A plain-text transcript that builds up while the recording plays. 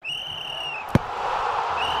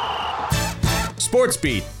Sports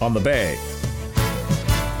Beat on the Bay.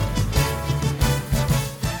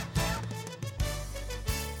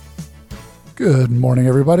 Good morning,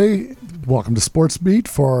 everybody. Welcome to Sports Beat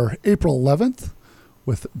for April 11th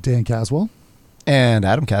with Dan Caswell. And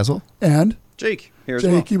Adam Caswell. And Jake here as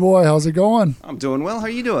well. Jakey boy, how's it going? I'm doing well. How are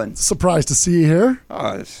you doing? Surprised to see you here.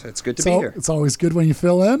 Oh, it's good to be here. It's always good when you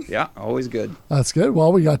fill in. Yeah, always good. That's good.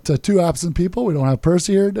 Well, we got two absent people. We don't have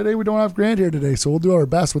Percy here today. We don't have Grant here today. So we'll do our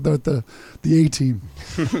best without the A-team.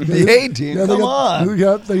 The A-team? Yeah, Come on.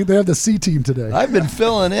 They have the C-team today. I've been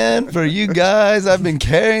filling in for you guys. I've been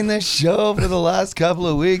carrying this show for the last couple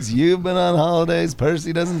of weeks. You've been on holidays.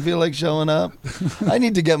 Percy doesn't feel like showing up. I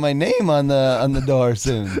need to get my name on the door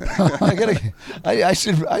soon. I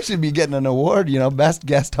should be getting an award, best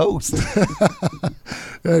guest host.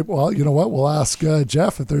 Hey, well, you know what? We'll ask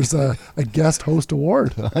Jeff if there's a guest host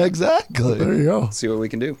award. Exactly. There you go. See what we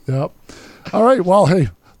can do. Yep. All right. Well, hey,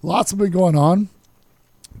 lots have been going on.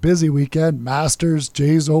 Busy weekend. Masters,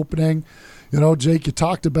 Jays opening. Jake, you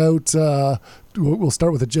talked about, we'll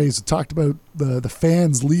start with the Jays. You talked about the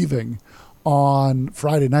fans leaving on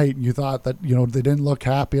Friday night, and you thought that, they didn't look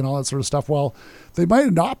happy and all that sort of stuff. Well, they might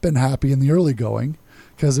have not been happy in the early going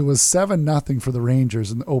because it was 7-0 for the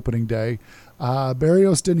Rangers in the opening day.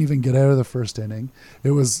 Berrios didn't even get out of the first inning.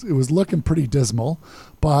 It was looking pretty dismal,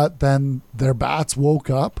 but then their bats woke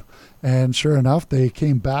up, and sure enough, they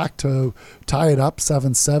came back to tie it up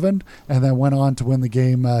 7-7 and then went on to win the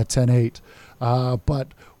game 10-8. But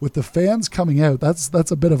with the fans coming out,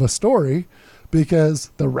 that's a bit of a story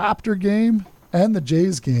because the Raptor game and the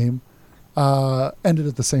Jays game ended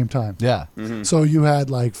at the same time. Yeah. Mm-hmm. So you had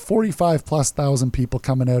like 45,000+ people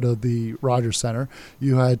coming out of the Rogers Center.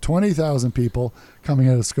 You had 20,000 people coming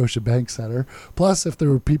out of Scotiabank Center. Plus, if there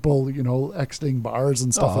were people, exiting bars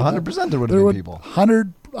and stuff like that. 100% there would have been people.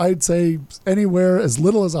 100, I'd say anywhere as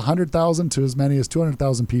little as 100,000 to as many as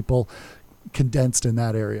 200,000 people condensed in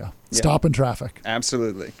that area. Yeah. Stopping traffic.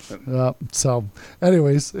 Absolutely. So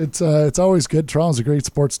anyways, it's always good. Toronto's a great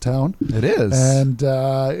sports town. It is. And,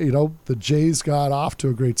 the Jays got off to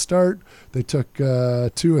a great start. They took 2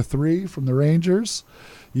 of 3 from the Rangers.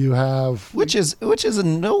 You have... Which is a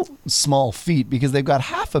no small feat because they've got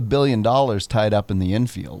 $500 million tied up in the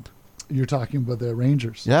infield. You're talking about the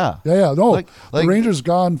Rangers. Yeah. Yeah. No, Like the Rangers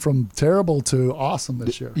gone from terrible to awesome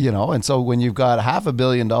this year. And so when you've got $500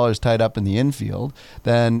 million tied up in the infield,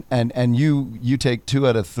 then and you take 2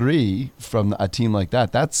 out of 3 from a team like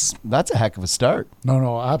that, that's a heck of a start.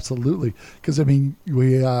 No, absolutely. Because we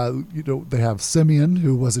they have Simeon,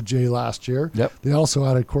 who was a Jay last year. Yep. They also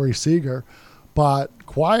added Corey Seager, but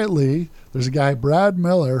quietly there's a guy, Brad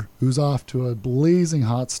Miller, who's off to a blazing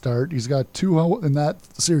hot start. He's got 2 in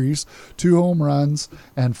that series, 2 home runs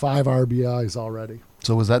and 5 RBIs already.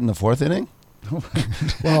 So was that in the 4th inning?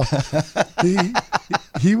 Well,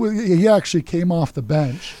 he actually came off the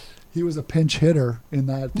bench. He was a pinch hitter in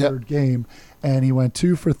that third game, and he went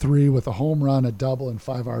 2 for 3 with a home run, a double, and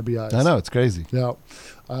 5 RBIs. I know, it's crazy. Yeah.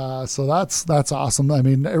 So that's awesome.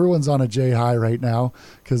 Everyone's on a J high right now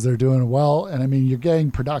because they're doing well. And, you're getting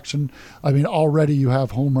production. Already you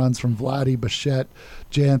have home runs from Vladdy, Bichette,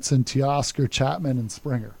 Jansen, Teoscar, Chapman, and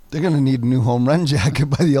Springer. They're going to need a new home run jacket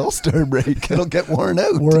by the All-Star break. It'll get worn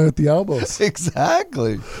out. We're at the elbows.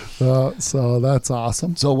 Exactly. So that's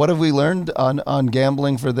awesome. So what have we learned on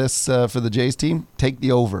gambling for this for the Jays team? Take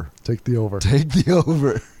the over. Take the over. Take the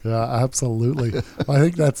over. Yeah, absolutely. I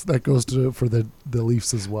think that goes for the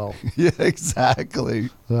Leafs as well. Yeah, exactly.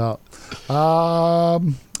 Yeah. All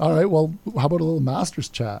right. Well, how about a little Masters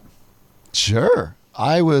chat? Sure.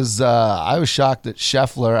 I was shocked that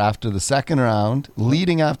Scheffler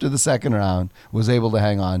leading after the second round, was able to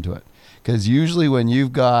hang on to it. Because usually when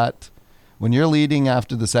you're leading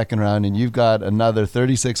after the second round and you've got another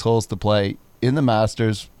 36 holes to play in the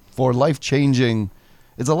Masters for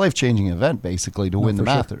it's a life-changing event basically to win the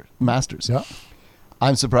Masters. Yeah.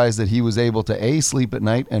 I'm surprised that he was able to A, sleep at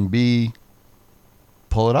night, and B,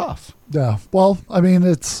 pull it off. Yeah. Well,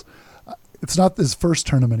 it's not his first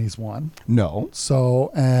tournament he's won. No.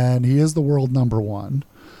 So, and he is the world number 1.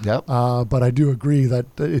 Yep. But I do agree that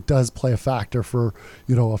it does play a factor for,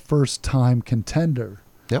 a first-time contender.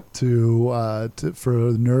 Yep. For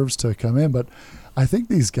the nerves to come in. But I think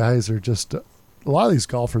these guys are a lot of these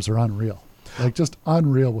golfers are unreal. Just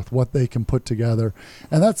unreal with what they can put together.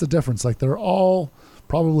 And that's the difference. They're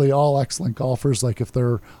probably all excellent golfers. If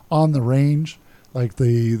they're on the range,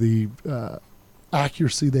 the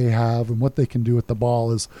accuracy they have and what they can do with the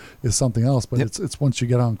ball is something else. But it's once you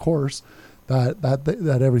get on course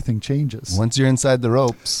that everything changes. Once you're inside the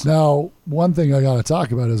ropes. Now, one thing I got to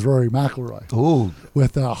talk about is Rory McIlroy. Ooh.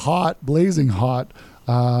 With a blazing hot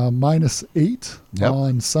 -8 Yep.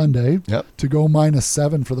 on Sunday Yep. to go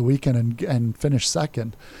 -7 for the weekend and finish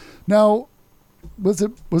second. Now, was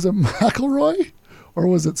it McIlroy or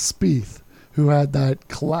was it Spieth who had that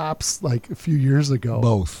collapse like a few years ago?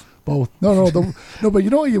 Both. No, but you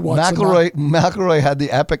know what you watch McIlroy had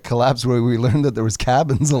the epic collapse where we learned that there was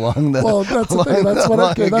cabins along the. Well, that's the thing. That's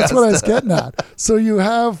what I was getting at. So you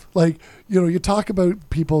have you talk about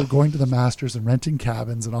people going to the Masters and renting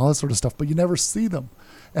cabins and all that sort of stuff, but you never see them.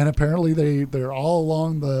 And apparently they're all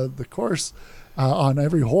along the course on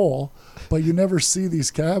every hole, but you never see these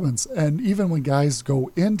cabins. And even when guys go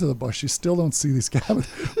into the bush, you still don't see these cabins.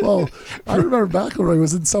 Well, I remember McIlroy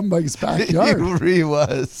was in somebody's backyard. He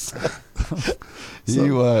was. He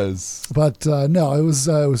was. But no, it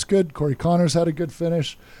was good. Corey Connors had a good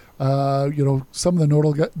finish. Some of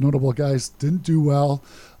the notable guys didn't do well.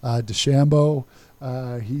 DeChambeau,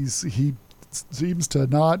 he seems to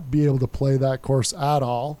not be able to play that course at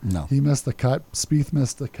all. No. He missed the cut. Spieth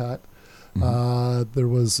missed the cut. There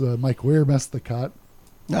was Mike Weir missed the cut.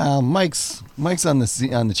 Mike's on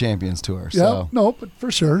the Champions Tour. Yeah, So. no, but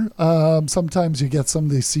for sure. Sometimes you get some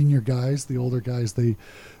of these senior guys, the older guys, that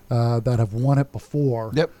have won it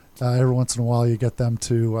before. Yep. Every once in a while, you get them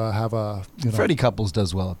to have a Freddie Couples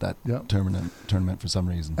does well at that Yep. tournament for some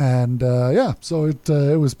reason. And so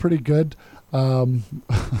it was pretty good.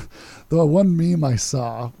 The one meme I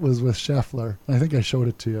saw was with Scheffler. I think I showed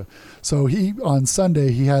it to you. So on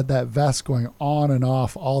Sunday, he had that vest going on and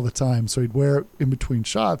off all the time. So he'd wear it in between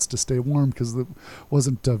shots to stay warm because it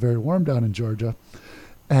wasn't very warm down in Georgia.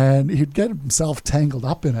 And he'd get himself tangled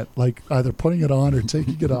up in it, like either putting it on or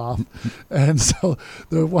taking it off. And so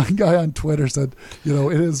the one guy on Twitter said,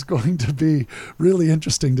 it is going to be really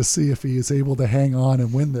interesting to see if he is able to hang on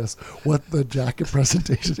and win this, what the jacket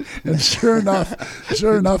presentation. And sure enough,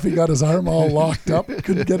 he got his arm all locked up,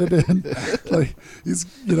 couldn't get it in. Like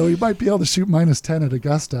he might be able to shoot -10 at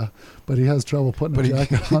Augusta, but he has trouble putting a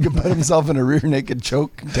jacket on. He could put himself in a rear naked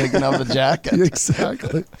choke taking off the jacket.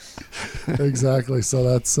 Exactly. So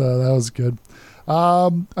that was good.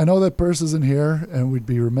 I know that Purse isn't here, and we'd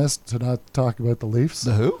be remiss to not talk about the Leafs.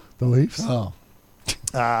 The who? The Leafs. Oh.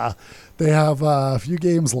 They have a few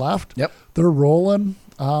games left. Yep. They're rolling.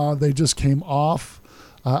 They just came off,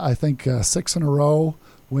 I think, 6 in a row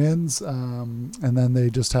wins, and then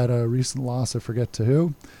they just had a recent loss. I forget to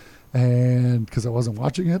who, and because I wasn't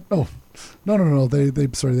watching it. Oh, no. They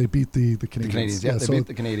beat the Canadiens. The Canadiens. Yeah, they beat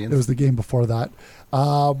the Canadiens. It was the game before that.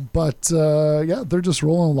 But they're just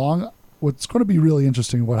rolling along. What's going to be really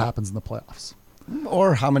interesting what happens in the playoffs.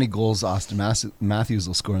 Or how many goals Austin Matthews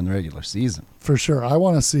will score in the regular season. For sure. I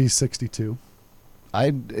want to see 62.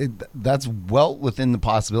 That's well within the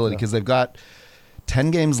possibility because they've got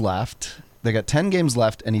 10 games left. They got 10 games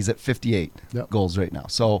left, and he's at 58 goals right now.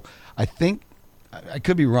 So I think I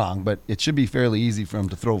could be wrong, but it should be fairly easy for him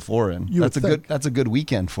to throw 4 in. That's a good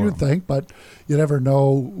weekend for him. You'd think, but you never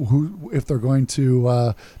know if they're going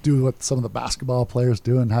to do what some of the basketball players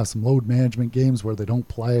do and have some load management games where they don't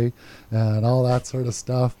play and all that sort of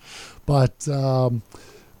stuff. But the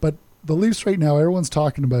Leafs right now, everyone's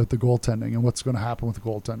talking about the goaltending and what's going to happen with the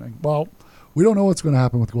goaltending. Well, we don't know what's going to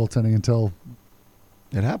happen with goaltending until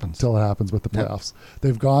it happens. Until it happens with the playoffs. Yep.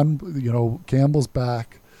 They've gone. Campbell's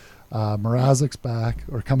back. Mrazek's back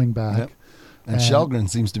or coming back. Yep. And Källgren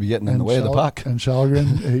seems to be getting in the way of the puck. And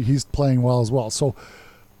Källgren, he's playing well as well. So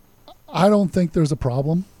I don't think there's a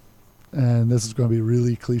problem. And this is going to be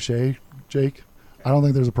really cliche, Jake. I don't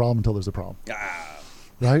think there's a problem until there's a problem.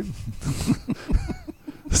 Right?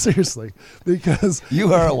 Seriously. Because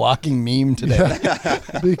you are a walking meme today. Yeah,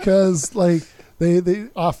 because they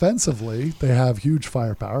offensively, they have huge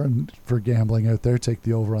firepower. And for gambling out there, take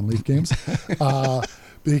the over on Leaf games.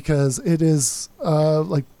 Because it is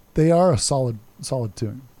they are a solid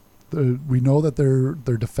team. We know that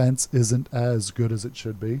their defense isn't as good as it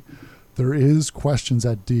should be. There is questions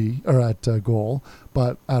at goal,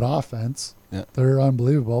 but at offense, they're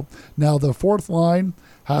unbelievable. Now the fourth line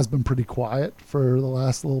has been pretty quiet for the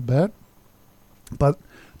last little bit, but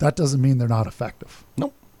that doesn't mean they're not effective.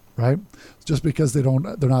 Nope. Right? Just because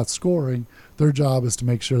they're not scoring, their job is to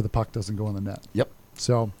make sure the puck doesn't go in the net. Yep.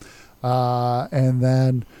 So. And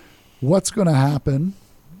then what's going to happen,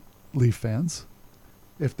 Leaf fans,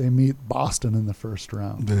 if they meet Boston in the first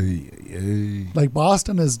round? Like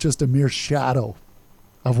Boston is just a mere shadow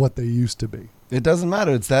of what they used to be. It doesn't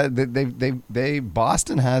matter. It's that they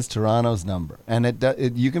Boston has Toronto's number, and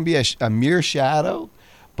you can be a mere shadow,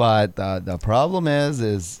 but the problem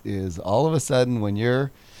is all of a sudden when you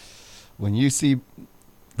see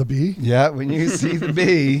the B, when you see the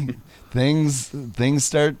B. things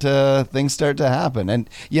start to happen. And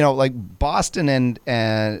like Boston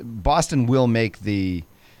and Boston will make the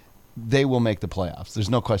playoffs. There's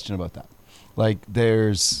no question about that. Like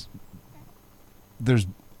there's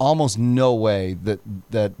almost no way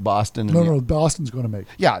that Boston Boston's going to make.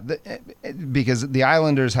 Yeah, because the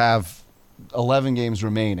Islanders have 11 games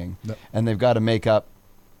remaining, and they've got to make up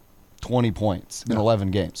 20 points in 11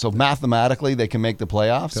 games. So mathematically, they can make the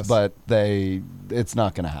playoffs, but it's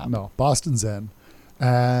not going to happen. No, Boston's in,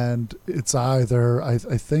 and it's either I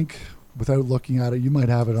think without looking at it, you might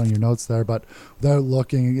have it on your notes there, but without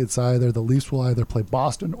looking, it's either the Leafs will either play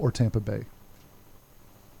Boston or Tampa Bay.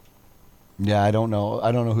 Yeah, I don't know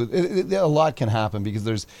who. A lot can happen because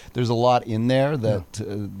there's a lot in there that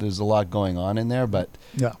there's a lot going on in there, but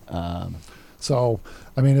so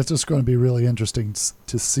I mean, it's just going to be really interesting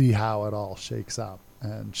to see how it all shakes up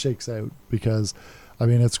and shakes out, because I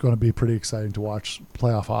mean, it's going to be pretty exciting to watch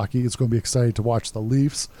playoff hockey. It's going to be exciting to watch the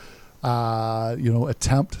Leafs,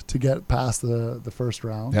 attempt to get past the first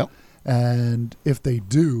round. Yep. And if they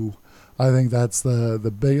do, I think that's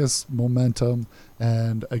the biggest momentum.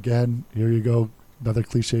 And again, here you go, another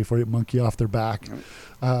cliche for you, monkey off their back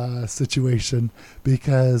situation,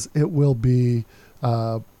 because it will be,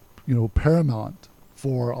 paramount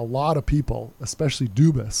for a lot of people, especially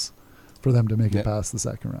Dubas, for them to make it past the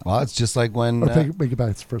second round. Well, it's just like when make it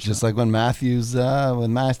back to the first round. Just like when Matthews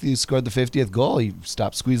scored the 50th goal, he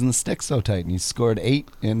stopped squeezing the stick so tight, and he scored 8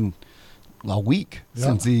 in a week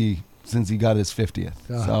since he got his 50th.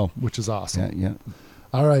 So, which is awesome. Yeah.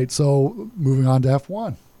 All right, so moving on to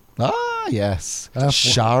F1. Ah, yes.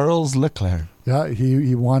 F1. Charles Leclerc. Yeah,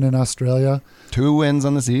 he won in Australia. 2 wins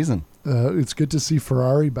on the season. It's good to see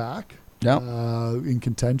Ferrari back in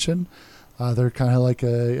contention. They're kind of like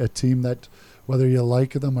a team that, whether you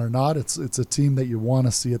like them or not, it's a team that you want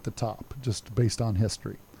to see at the top, just based on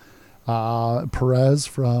history. Perez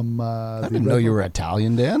from I didn't know you were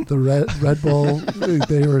Italian, Dan. The Red Bull,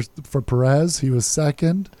 they were for Perez. He was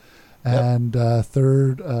second. And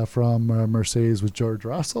third from Mercedes was George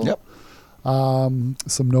Russell. Yep.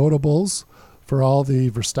 Some notables for all the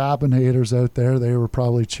Verstappen haters out there. They were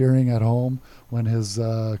probably cheering at home when his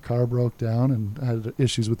car broke down and had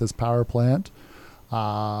issues with his power plant.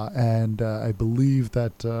 And I believe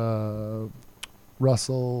that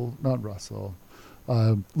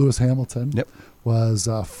Lewis Hamilton was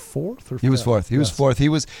fourth or fifth? He was fourth. He was fourth. He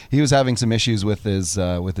was having some issues with his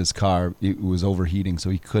car. It was overheating, so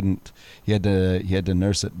he couldn't. He had to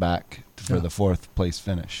nurse it back for the fourth place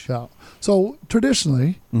finish. Yeah. So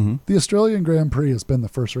traditionally, the Australian Grand Prix has been the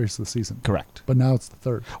first race of the season. Correct. But now it's the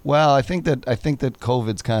third. Well, I think that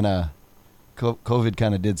COVID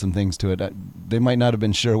kind of did some things to it. They might not have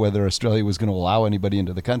been sure whether Australia was going to allow anybody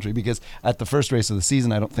into the country, because at the first race of the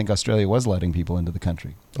season, I don't think Australia was letting people into the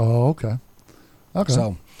country. Oh, okay. Okay.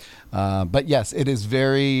 So, but yes, it is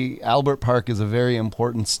Albert Park is a very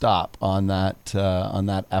important stop on that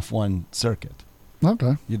F1 circuit.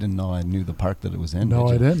 Okay. You didn't know I knew the park that it was in? No,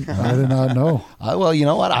 I didn't. I did not know. Well, you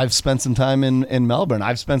know what? I've spent some time in Melbourne.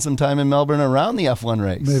 I've spent some time in Melbourne around the F1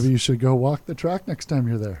 race. Maybe you should go walk the track next time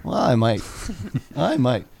you're there. Well, I might. I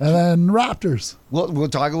might. And then Raptors. We'll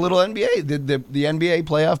talk a little NBA. The NBA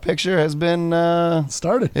playoff picture has been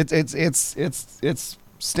started. It's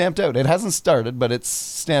stamped out. It hasn't started, but it's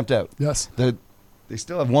stamped out. Yes. They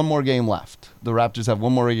still have one more game left. The Raptors have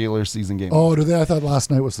one more regular season game. Oh, do they? I thought last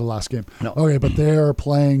night was the last game. No. Okay, but they're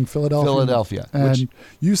playing Philadelphia. And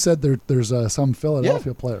you said there's some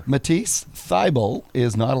Philadelphia player. Matisse Thybulle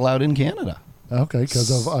is not allowed in Canada. Okay,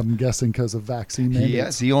 I'm guessing because of vaccine mandates.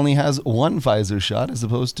 Yes, he only has one Pfizer shot as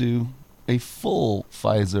opposed to a full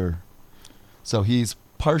Pfizer. So he's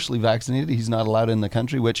partially vaccinated. He's not allowed in the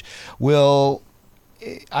country, which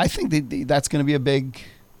I think that's going to be a big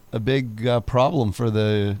problem for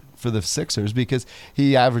the Sixers, because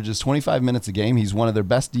he averages 25 minutes a game. He's one of their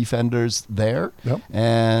best defenders there,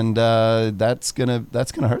 and that's gonna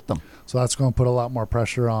hurt them. So that's going to put a lot more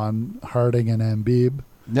pressure on Harding and Embiid.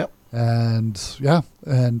 Yep. And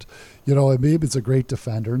Embiid is a great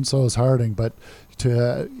defender, and so is Harding. But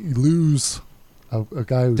to lose a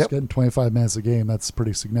guy who's getting 25 minutes a game, that's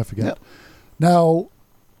pretty significant. Yep. Now,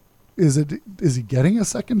 is he getting a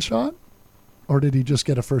second shot? Or did he just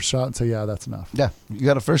get a first shot and say, yeah, that's enough? Yeah, you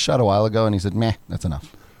got a first shot a while ago, and he said, meh, that's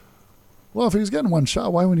enough. Well, if he was getting one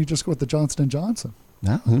shot, why wouldn't he just go with the Johnson & Johnson?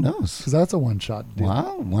 No, who knows? Because that's a one-shot deal.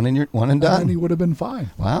 Wow, one and done. And then he would have been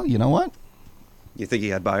fine. Well, you know what? You think he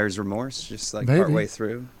had buyer's remorse just like Maybe. partway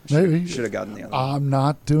through? Maybe. Should have gotten the other one. I'm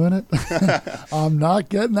not doing it. I'm not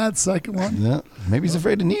getting that second one. Yeah, maybe he's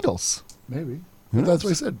afraid of needles. Maybe. Who But that's knows?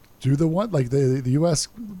 what I said. do the one like the U.S.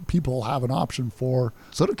 people have an option for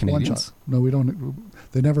So do one Canadians. shot. No, we don't.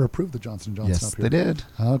 They never approved the Johnson & Johnson Yes, up here. they did.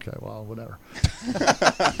 Okay, well, whatever.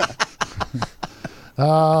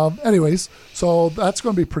 Anyways, so that's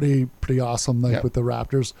going to be pretty awesome, like Yep. with the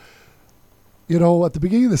Raptors. You know, at the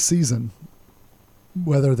beginning of the season,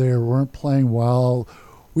 whether they weren't playing well,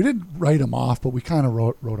 we didn't write them off, but we kind of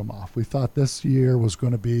wrote them off. We thought this year was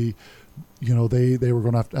going to be, you know, they were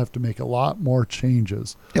going to have to make a lot more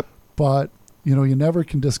changes. Yep. But you know, you never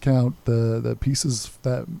can discount the pieces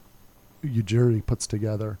that Ujiri puts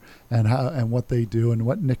together and how and what they do and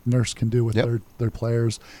what Nick Nurse can do with Yep. their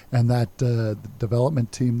players and that the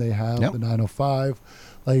development team they have, Yep. the 905.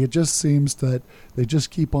 Like it just seems that they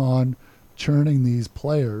just keep on churning these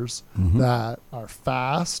players Mhm. that are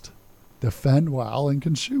fast, defend well, and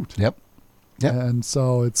can shoot. Yep. Yep. And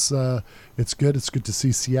so it's good. It's good to see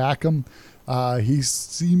Siakam. He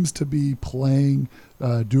seems to be playing,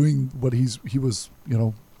 doing what he was, you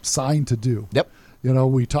know, signed to do. Yep. You know,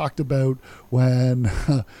 we talked about when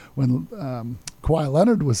Kawhi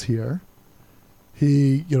Leonard was here.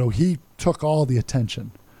 He took all the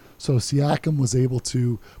attention. So Siakam was able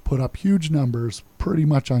to put up huge numbers, pretty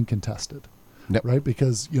much uncontested. Yep. Right,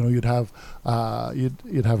 because you know you'd have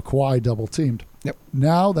Kawhi double teamed. Yep.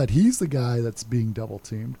 Now that he's the guy that's being double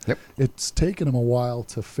teamed, Yep. it's taken him a while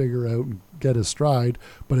to figure out and get his stride,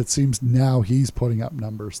 but it seems now he's putting up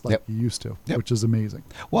numbers like Yep. he used to, Yep. which is amazing.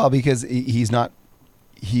 Well, because he's not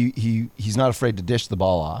he's not afraid to dish the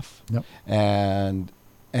ball off, Yep. and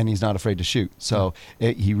he's not afraid to shoot. So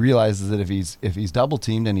he realizes that if he's double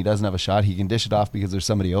teamed and he doesn't have a shot, he can dish it off because there's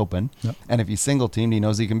somebody open. Yep. And if he's single teamed, he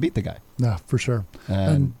knows he can beat the guy. Yeah, for sure.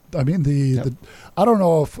 And I mean Yep. I don't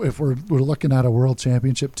know if we're looking at a world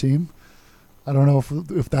championship team. I don't know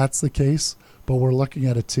if that's the case, but we're looking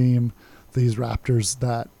at a team, these Raptors,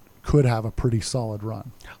 that could have a pretty solid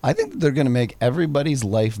run. I think they're going to make everybody's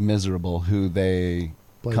life miserable who they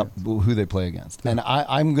Play play against. Yeah. And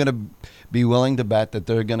I'm going to be willing to bet that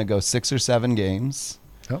they're going to go 6 or 7 games.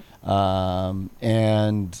 Yep.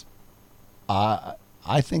 And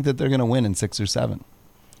I think that they're going to win in 6 or 7.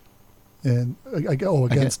 And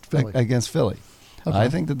against Philly. Against Philly. Okay. I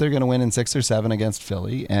think that they're going to win in 6 or 7 against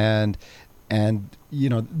Philly, and you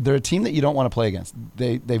know they're a team that you don't want to play against.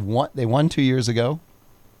 They won 2 years ago.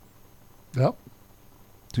 Yep.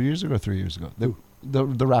 2 years ago, or 3 years ago. Who? The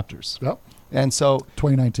Raptors. Yep. And so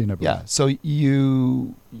 2019, I believe. yeah, so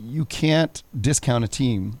you can't discount a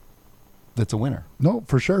team that's a winner. No,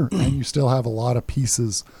 for sure. And you still have a lot of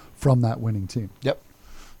pieces from that winning team. Yep.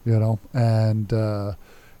 You know, and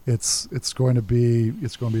it's going to be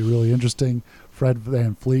really interesting. Fred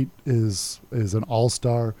VanVleet is an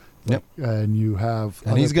all-star. Yep. And you have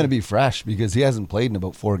And he's going to be fresh because he hasn't played in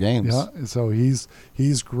about 4 games. Yeah, so he's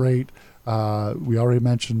great. We already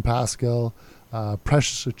mentioned Pascal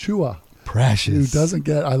Precious Achua, Precious. who doesn't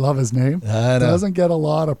get, I love his name, I know. doesn't get a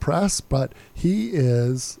lot of press, but he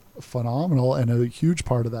is phenomenal and a huge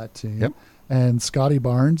part of that team. Yep. And Scotty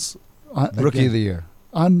Barnes, Rookie again, of the year.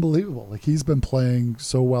 unbelievable. Like he's been playing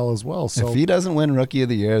so well as well. So If he doesn't win Rookie of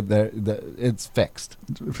the Year, it's fixed.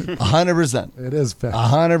 100%. it is fixed.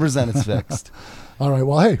 100% it's fixed. All right.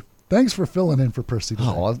 Well, hey, thanks for filling in for Percy today.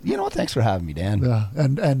 Oh, well, you know what? Thanks for having me, Dan. Yeah,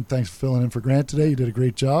 and thanks for filling in for Grant today. You did a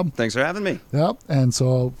great job. Thanks for having me. Yep. And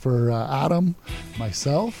so for Adam,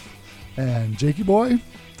 myself, and Jakey Boy,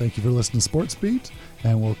 thank you for listening to Sports Beat,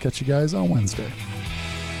 and we'll catch you guys on Wednesday.